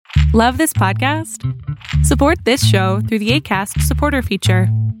Love this podcast? Support this show through the Acast supporter feature.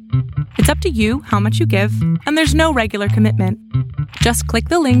 It's up to you how much you give, and there's no regular commitment. Just click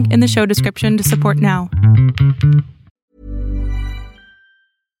the link in the show description to support now.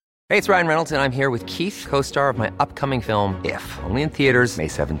 Hey, it's Ryan Reynolds, and I'm here with Keith, co-star of my upcoming film, If, only in theaters May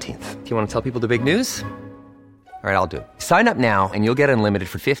 17th. Do you want to tell people the big news? All right, I'll do it. Sign up now and you'll get unlimited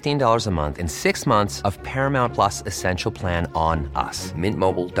for $15 a month and 6 months of Paramount Plus Essential Plan on us.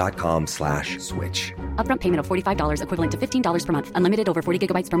 MintMobile.com/switch. Upfront payment of $45 equivalent to $15 per month. Unlimited over 40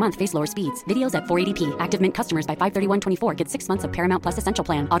 gigabytes per month. Face lower speeds. Videos at 480p. Active Mint customers by 531.24 get 6 months of Paramount Plus Essential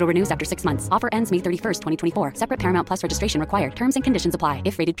Plan. Auto renews after 6 months. Offer ends May 31st, 2024. Separate Paramount Plus registration required. Terms and conditions apply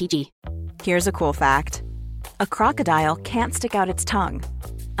if rated PG. Here's a cool fact. A crocodile can't stick out its tongue.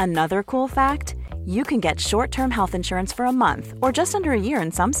 Another cool fact, you can get short-term health insurance for a month or just under a year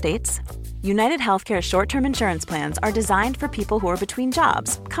in some states. United Healthcare short-term insurance plans are designed for people who are between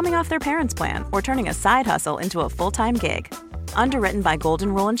jobs, coming off their parents' plan, or turning a side hustle into a full-time gig. Underwritten by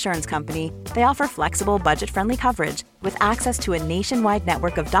Golden Rule Insurance Company, they offer flexible, budget-friendly coverage with access to a nationwide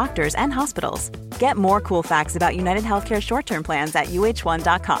network of doctors and hospitals. Get more cool facts about United Healthcare short-term plans at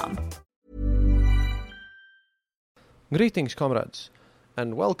uh1.com. Greetings, comrades,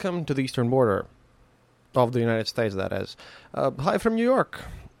 and welcome to the eastern border of the United States, that is. Hi from New York.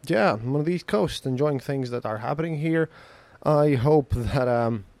 Yeah, I'm on the East Coast, enjoying things that are happening here. I hope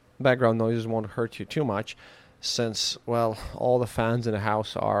that background noises won't hurt you too much, since, well, all the fans in the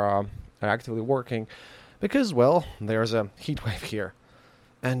house are actively working, because, well, there's a heat wave here.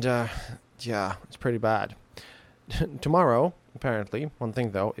 And, yeah, it's pretty bad. Tomorrow, apparently, one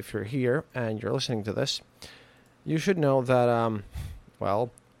thing though, if you're here and you're listening to this, you should know that,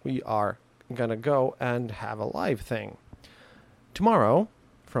 well, we are gonna go and have a live thing tomorrow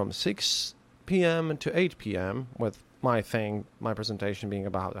from 6 p.m. to 8 p.m. with my presentation being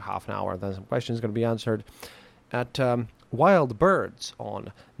about a half an hour. Then some questions going to be answered at Wild Birds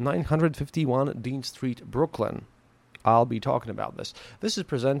on 951 Dean Street, Brooklyn. I'll be talking about this. This is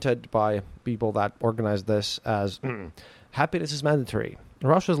presented by people that organized this as Happiness is Mandatory.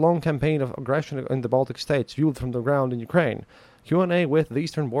 Russia's long campaign of aggression in the Baltic states viewed from the ground in Ukraine. Q&A with the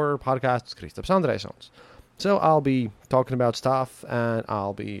Eastern Border Podcast's Kristaps Andrejsons. So I'll be talking about stuff and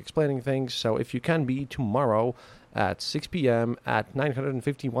I'll be explaining things. So if you can be tomorrow at 6 p.m. at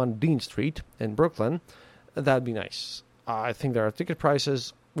 951 Dean Street in Brooklyn, that'd be nice. I think there are ticket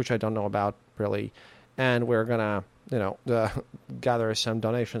prices, which I don't know about really. And we're going to, gather some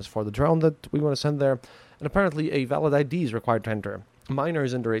donations for the drone that we want to send there. And apparently a valid ID is required to enter.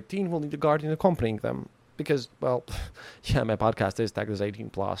 Minors under 18 will need a guardian accompanying them. Because, well, yeah, my podcast is tagged as 18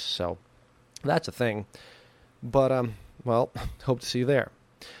 plus, so that's a thing. But, well, hope to see you there.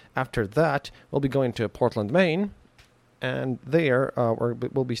 After that, we'll be going to Portland, Maine, and there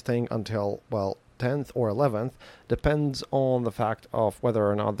we'll be staying until, well, 10th or 11th. Depends on the fact of whether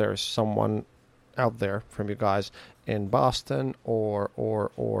or not there's someone out there from you guys in Boston or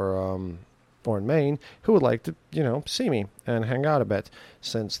in Maine who would like to, see me and hang out a bit,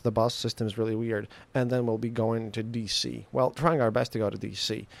 since the bus system is really weird. And then we'll be going to D.C. Well, trying our best to go to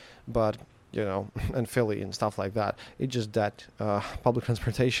D.C., but, and Philly and stuff like that. It's just that public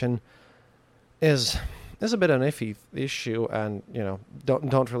transportation is a bit an iffy issue, and,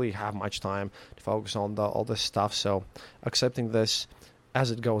 don't really have much time to focus on all this stuff, so accepting this as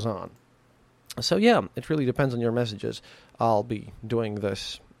it goes on. So, yeah, it really depends on your messages. I'll be doing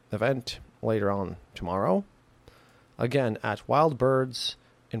this event later on tomorrow, again at Wild Birds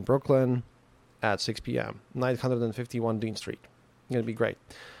in Brooklyn at 6 p.m. 951 Dean Street. It's going to be great.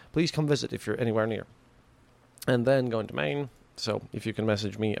 Please come visit if you're anywhere near. And then going to Maine, so if you can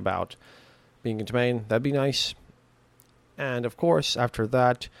message me about being into Maine, that'd be nice. And of course, after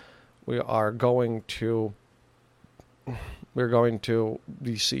that, we're going to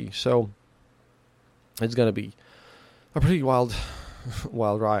DC. So it's going to be a pretty wild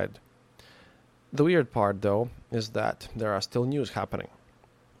ride. The weird part, though, is that there are still news happening.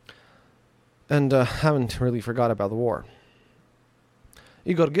 And haven't really forgot about the war.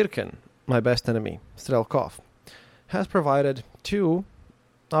 Igor Girkin, my best enemy, Strelkov, has provided 2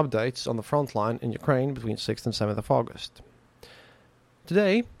 updates on the front line in Ukraine between 6th and 7th of August.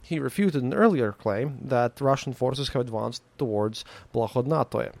 Today, he refuted an earlier claim that Russian forces have advanced towards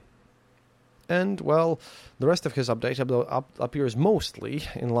Blahodnatoye. And, well, the rest of his update appears mostly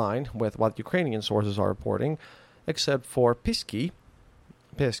in line with what Ukrainian sources are reporting, except for Pisky,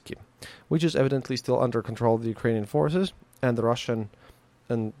 which is evidently still under control of the Ukrainian forces, and the Russian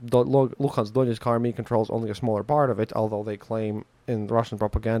and Luhansk Donetsk army controls only a smaller part of it, although they claim in Russian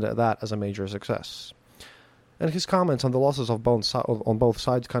propaganda that as a major success. And his comments on the losses on both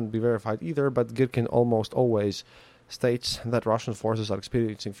sides can't be verified either, but Girkin almost always states that Russian forces are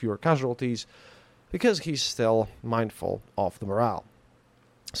experiencing fewer casualties because he's still mindful of the morale.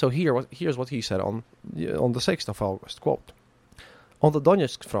 So here's what he said on the 6th of August, quote, "On the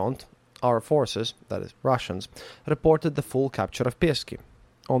Donetsk front, our forces, that is Russians, reported the full capture of Peski.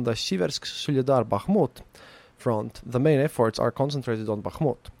 On the Siversk-Soledar-Bakhmut front, the main efforts are concentrated on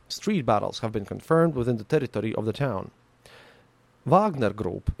Bakhmut. Street battles have been confirmed within the territory of the town. Wagner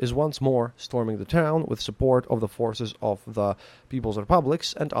Group is once more storming the town with support of the forces of the People's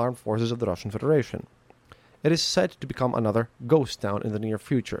Republics and armed forces of the Russian Federation. It is said to become another ghost town in the near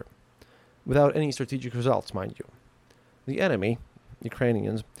future, without any strategic results, mind you. The enemy,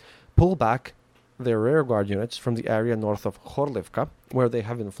 Ukrainians, pull back their rearguard units from the area north of Khorlivka, where they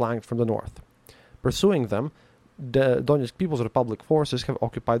have been flanked from the north. Pursuing them, the Donetsk People's Republic forces have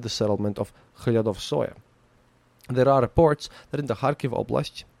occupied the settlement of Khlyadov-Soye. There are reports that in the Kharkiv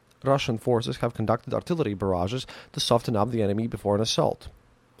Oblast, Russian forces have conducted artillery barrages to soften up the enemy before an assault,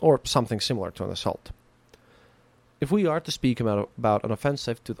 or something similar to an assault. If we are to speak about an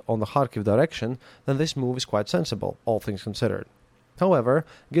offensive on the Kharkiv direction, then this move is quite sensible, all things considered. However,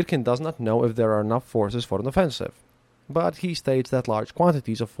 Girkin does not know if there are enough forces for an offensive, but he states that large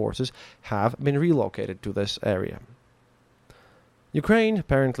quantities of forces have been relocated to this area. Ukraine,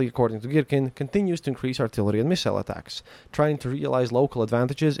 apparently according to Girkin, continues to increase artillery and missile attacks, trying to realize local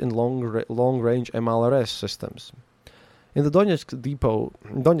advantages in long-range MLRS systems. In the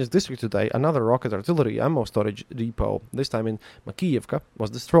Donetsk district today, another rocket artillery ammo storage depot, this time in Makiyevka, was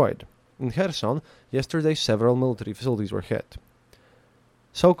destroyed. In Kherson, yesterday several military facilities were hit.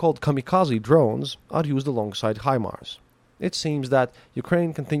 So-called kamikaze drones are used alongside HIMARS. It seems that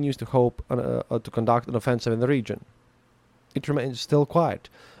Ukraine continues to hope to conduct an offensive in the region. It remains still quiet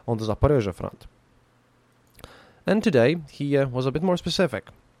on the Zaporizhzhia front. And today, he was a bit more specific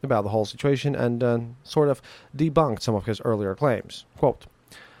about the whole situation and sort of debunked some of his earlier claims. Quote,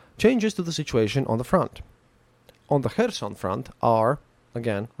 "Changes to the situation on the front. On the Kherson front are,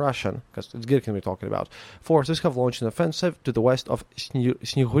 again, Russian, because it's Girkin we're talking about, forces have launched an offensive to the west of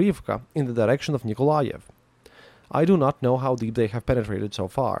Snegurivka in the direction of Nikolaev. I do not know how deep they have penetrated so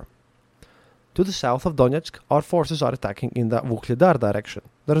far. To the south of Donetsk, our forces are attacking in the Vuhledar direction.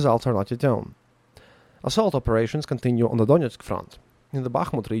 The results are not yet known. Assault operations continue on the Donetsk front, in the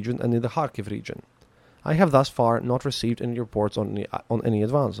Bakhmut region and in the Kharkiv region. I have thus far not received any reports on any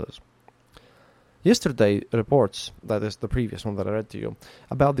advances. Yesterday, reports, that is the previous one that I read to you,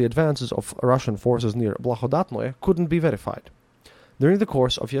 about the advances of Russian forces near Blahodatnoye couldn't be verified. During the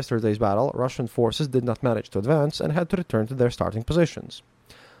course of yesterday's battle, Russian forces did not manage to advance and had to return to their starting positions.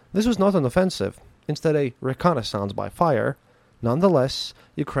 This was not an offensive, instead a reconnaissance by fire. Nonetheless,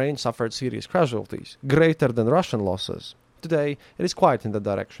 Ukraine suffered serious casualties, greater than Russian losses. Today, it is quiet in that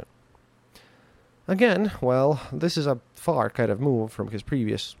direction." Again, well, this is a far kind of move from his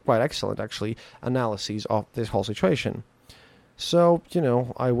previous, quite excellent actually, analyses of this whole situation. So,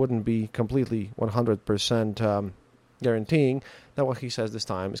 I wouldn't be completely 100% guaranteeing that what he says this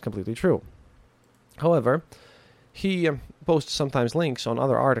time is completely true. However, he posts sometimes links on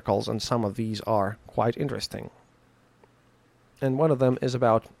other articles, and some of these are quite interesting. And one of them is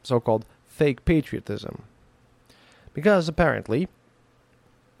about so-called fake patriotism. Because apparently,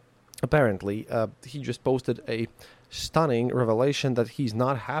 he just posted a stunning revelation that he's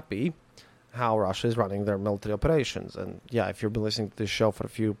not happy how Russia is running their military operations. And yeah, if you've been listening to this show for a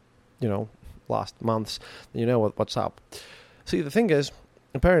few, last months, then you know what's up. See, the thing is,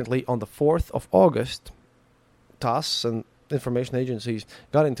 apparently on the 4th of August, TASS and information agencies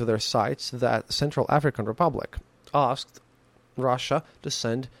got into their sites that Central African Republic asked Russia to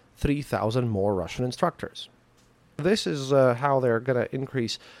send 3,000 more Russian instructors. This is how they're going to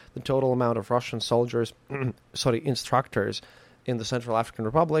increase the total amount of Russian instructors in the Central African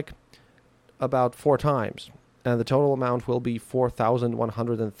Republic about 4 times. And the total amount will be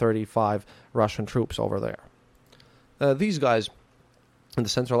 4,135 Russian troops over there. These guys in the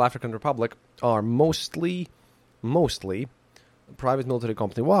Central African Republic are mostly private military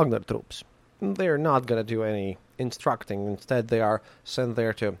company Wagner troops. They're not going to do any instructing. Instead, they are sent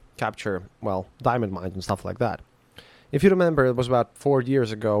there to capture, diamond mines and stuff like that. If you remember, it was about 4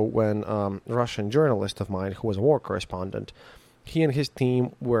 years ago when a Russian journalist of mine, who was a war correspondent, he and his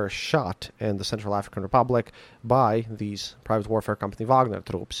team were shot in the Central African Republic by these private warfare company Wagner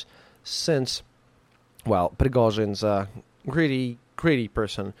troops, since, Prigozhin's a greedy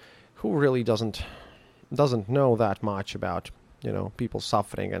person who really doesn't know that much about, people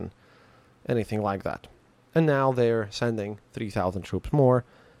suffering and anything like that. And now they're sending 3,000 troops more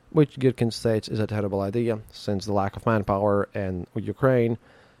which Girkin states is a terrible idea, since the lack of manpower in Ukraine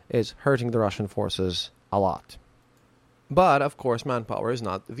is hurting the Russian forces a lot. But, of course, manpower is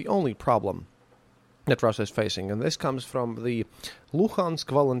not the only problem that Russia is facing, and this comes from the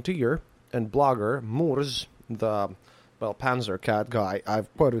Luhansk volunteer and blogger Murs, the, Panzer Cat guy.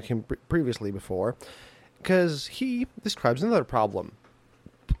 I've quoted him previously before, because he describes another problem.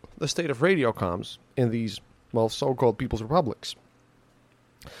 The state of radio comms in these, so-called People's Republics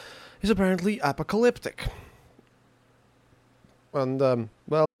is apparently apocalyptic. And,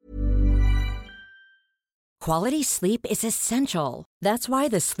 Quality sleep is essential. That's why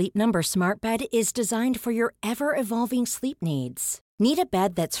the Sleep Number Smart Bed is designed for your ever-evolving sleep needs. Need a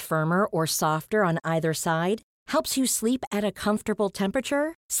bed that's firmer or softer on either side? Helps you sleep at a comfortable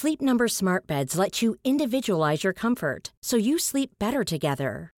temperature? Sleep Number Smart Beds let you individualize your comfort, so you sleep better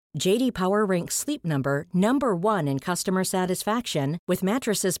together. J.D. Power ranks Sleep Number number 1 in customer satisfaction with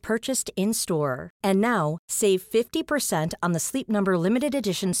mattresses purchased in-store. And now, save 50% on the Sleep Number Limited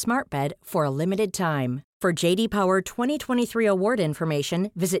Edition Smart Bed for a limited time. For J.D. Power 2023 award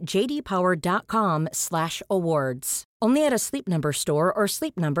information, visit jdpower.com/awards. Only at a Sleep Number store or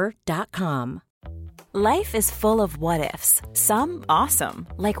sleepnumber.com. Life is full of what-ifs. Some awesome,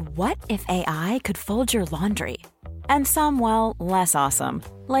 like what if AI could fold your laundry? And some, less awesome,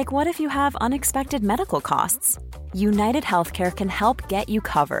 like what if you have unexpected medical costs? United Healthcare can help get you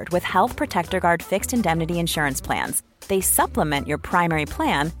covered with Health Protector Guard fixed indemnity insurance plans. They supplement your primary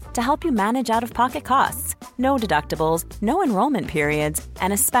plan to help you manage out-of-pocket costs. No deductibles, no enrollment periods,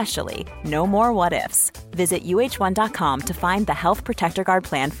 and especially no more what-ifs. Visit uh1.com to find the Health Protector Guard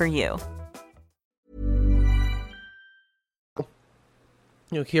plan for you.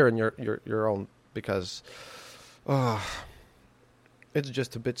 You hear in your own, because it's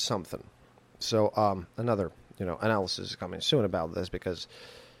just a bit something. So another analysis is coming soon about this, because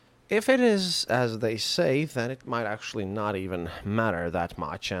if it is as they say, then it might actually not even matter that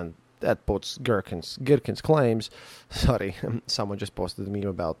much, and that puts Girkin's claims. Sorry, someone just posted a meme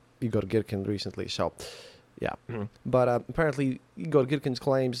about Igor Girkin recently, so yeah. But apparently Igor Girkin's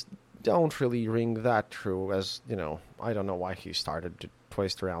claims don't really ring that true, as, I don't know why he started to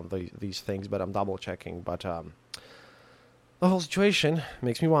twist around these things, but I'm double checking. But the whole situation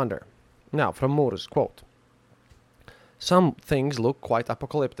makes me wonder. Now, from Moore's quote: "Some things look quite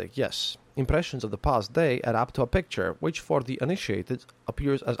apocalyptic, yes. Impressions of the past day add up to a picture which for the uninitiated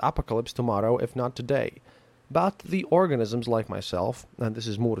appears as apocalypse tomorrow, if not today. But the organisms like myself," and this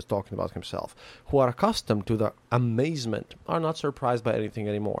is Moore talking about himself, "who are accustomed to the amazement, are not surprised by anything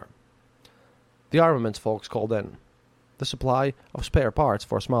anymore." The armaments folks called in. The supply of spare parts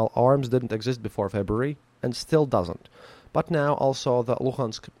for small arms didn't exist before February, and still doesn't. But now also the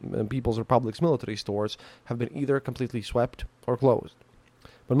Luhansk People's Republic's military stores have been either completely swept or closed.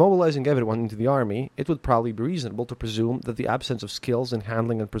 When mobilizing everyone into the army, it would probably be reasonable to presume that the absence of skills in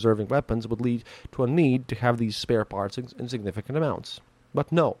handling and preserving weapons would lead to a need to have these spare parts in significant amounts.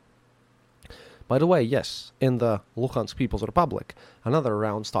 But no. By the way, yes, in the Luhansk People's Republic, another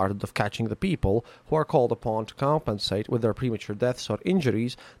round started of catching the people who are called upon to compensate with their premature deaths or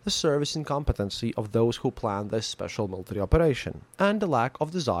injuries the service incompetency of those who planned this special military operation, and the lack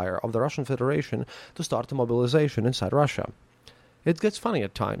of desire of the Russian Federation to start a mobilization inside Russia. It gets funny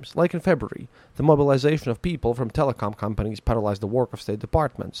at times, like in February. The mobilization of people from telecom companies paralyzed the work of state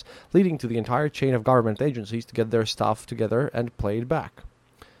departments, leading to the entire chain of government agencies to get their stuff together and play it back.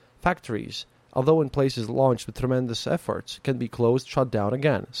 Factories, although in places launched with tremendous efforts, can be closed, shut down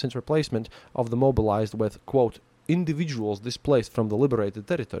again, since replacement of the mobilized with, quote, individuals displaced from the liberated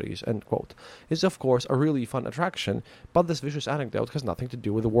territories, end quote, is of course a really fun attraction, but this vicious anecdote has nothing to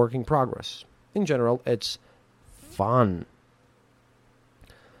do with the working progress. In general, it's fun.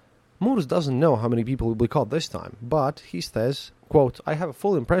 Moores doesn't know how many people will be caught this time, but he says, quote, "I have a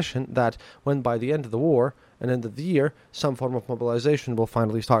full impression that when by the end of the war and end of the year some form of mobilization will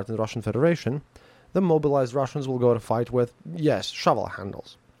finally start in the Russian Federation, the mobilized Russians will go to fight with, yes, shovel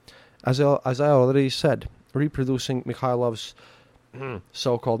handles. As I already said, reproducing Mikhailov's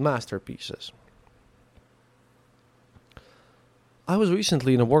so-called masterpieces." I was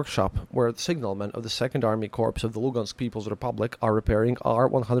recently in a workshop where the signalmen of the 2nd Army Corps of the Lugansk People's Republic are repairing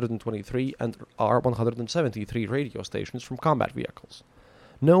R-123 and R-173 radio stations from combat vehicles.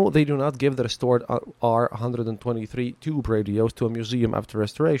 No, they do not give the restored R-123 tube radios to a museum after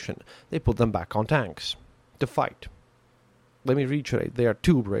restoration. They put them back on tanks to fight. Let me reiterate, they are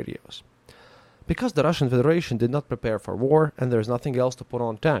tube radios. Because the Russian Federation did not prepare for war and there is nothing else to put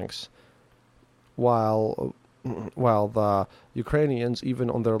on tanks, while the Ukrainians,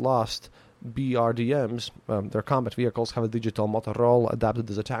 even on their last BRDMs, their combat vehicles, have a digital Motorola adapted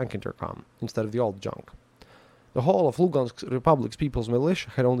as a tank intercom instead of the old junk. The whole of Lugansk Republic's People's Militia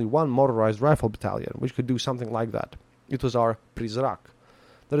had only one motorized rifle battalion, which could do something like that. It was our Prizrak.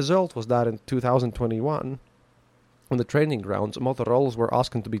 The result was that in 2021, on the training grounds, Motorola's were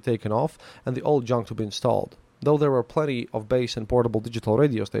asking to be taken off and the old junk to be installed, though there were plenty of base and portable digital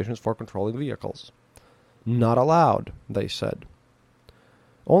radio stations for controlling vehicles. Not allowed, they said.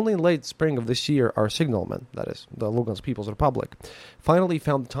 Only in late spring of this year, our signalmen, that is, the Lugansk People's Republic, finally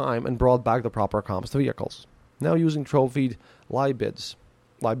found time and brought back the proper comms to vehicles. Now using trophied Libid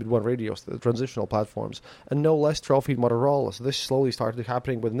 1 radios, the transitional platforms, and no less trophied Motorola's, this slowly started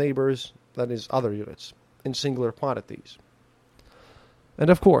happening with neighbors, that is, other units, in singular quantities.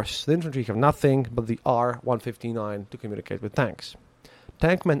 And of course, the infantry have nothing but the R-159 to communicate with tanks.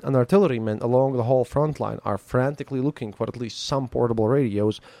 Tankmen and artillerymen along the whole front line are frantically looking for at least some portable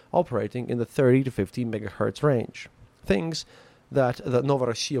radios operating in the 30 to 50 megahertz range. Things that the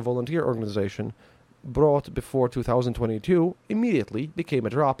Novorossiya volunteer organization brought before 2022 immediately became a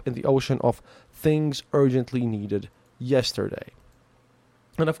drop in the ocean of things urgently needed yesterday.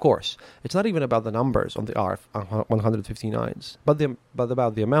 And of course, it's not even about the numbers on the R-159s, but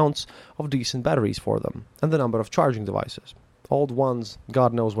about the amounts of decent batteries for them, and the number of charging devices. Old ones,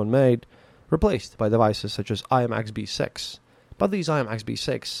 God knows when made, replaced by devices such as IMAX B6. But these IMAX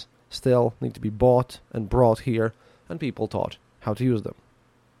B6 still need to be bought and brought here, and people taught how to use them.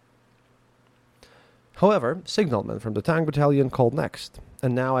 However, signalmen from the tank battalion called next,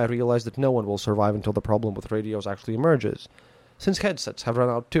 and now I realize that no one will survive until the problem with radios actually emerges, since headsets have run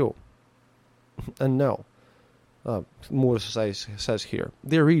out too. And no, Moore says here,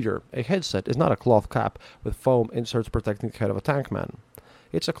 dear reader, a headset is not a cloth cap with foam inserts protecting the head of a tankman.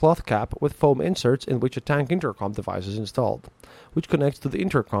 It's a cloth cap with foam inserts in which a tank intercom device is installed, which connects to the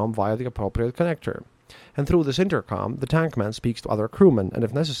intercom via the appropriate connector. And through this intercom, the tankman speaks to other crewmen and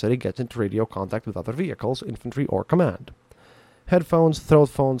if necessary gets into radio contact with other vehicles, infantry or command. Headphones, throat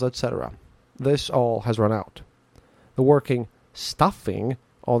phones, etc. This all has run out. The working stuffing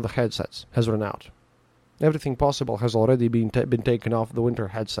on the headsets has run out. Everything possible has already been taken off the winter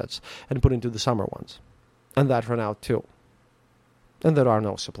headsets and put into the summer ones. And that ran out too. And there are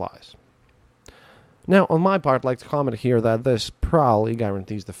no supplies. Now, on my part, I'd like to comment here that this probably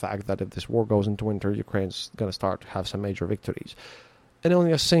guarantees the fact that if this war goes into winter, Ukraine's going to start to have some major victories. And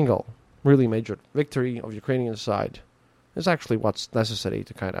only a single, really major victory of Ukrainian side is actually what's necessary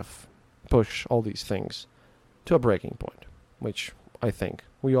to kind of push all these things to a breaking point, which I think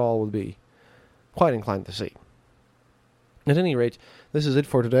we all would be quite inclined to see. At any rate, this is it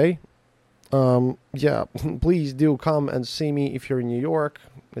for today. Please do come and see me if you're in New York.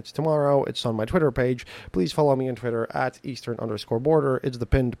 It's tomorrow. It's on my Twitter page. Please follow me on Twitter at Eastern_border. It's the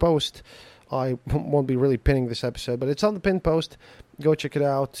pinned post. I won't be really pinning this episode, but it's on the pinned post. Go check it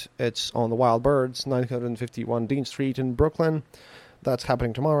out. It's on the Wild Birds, 951 Dean Street in Brooklyn. That's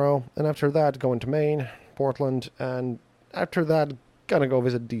happening tomorrow. And after that, going to Maine, Portland, and after that, gonna go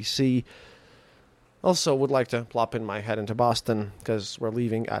visit D.C., Also, would like to plop in my head into Boston, because we're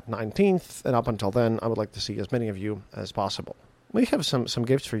leaving at 19th, and up until then, I would like to see as many of you as possible. We have some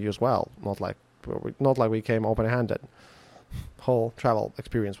gifts for you as well, not like we came open-handed. Whole travel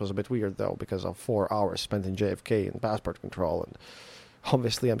experience was a bit weird, though, because of 4 hours spent in JFK and passport control, and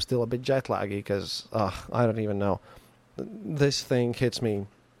obviously I'm still a bit jet-laggy, because, I don't even know. This thing hits me,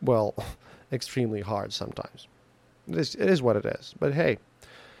 well, extremely hard sometimes. It is what it is, but hey,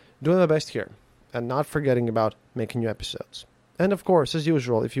 doing my best here. And not forgetting about making new episodes. And of course, as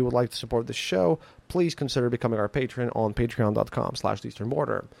usual, if you would like to support this show, please consider becoming our patron on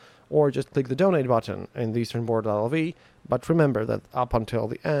patreon.com/theeasternborder, or just click the donate button in theeasternborder.lv. But remember that up until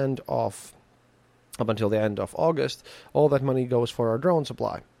the end of August, all that money goes for our drone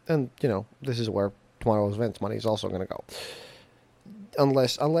supply. And, this is where tomorrow's event money is also going to go.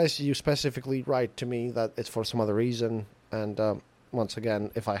 Unless you specifically write to me that it's for some other reason, and once again,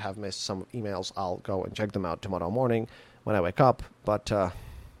 if I have missed some emails, I'll go and check them out tomorrow morning when I wake up. But I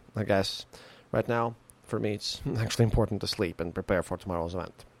guess right now, for me, it's actually important to sleep and prepare for tomorrow's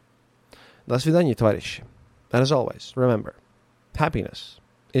event. До свидания, товарищи. And as always, remember, happiness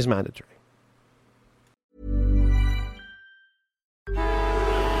is mandatory.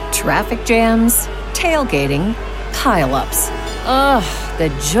 Traffic jams, tailgating, pile-ups. Ugh, the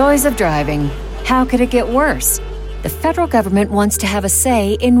joys of driving. How could it get worse? The federal government wants to have a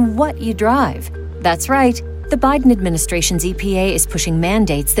say in what you drive. That's right. The Biden administration's EPA is pushing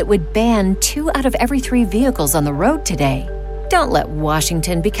mandates that would ban 2 out of every 3 vehicles on the road today. Don't let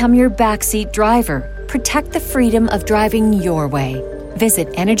Washington become your backseat driver. Protect the freedom of driving your way. Visit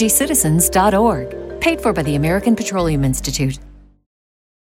EnergyCitizens.org. Paid for by the American Petroleum Institute.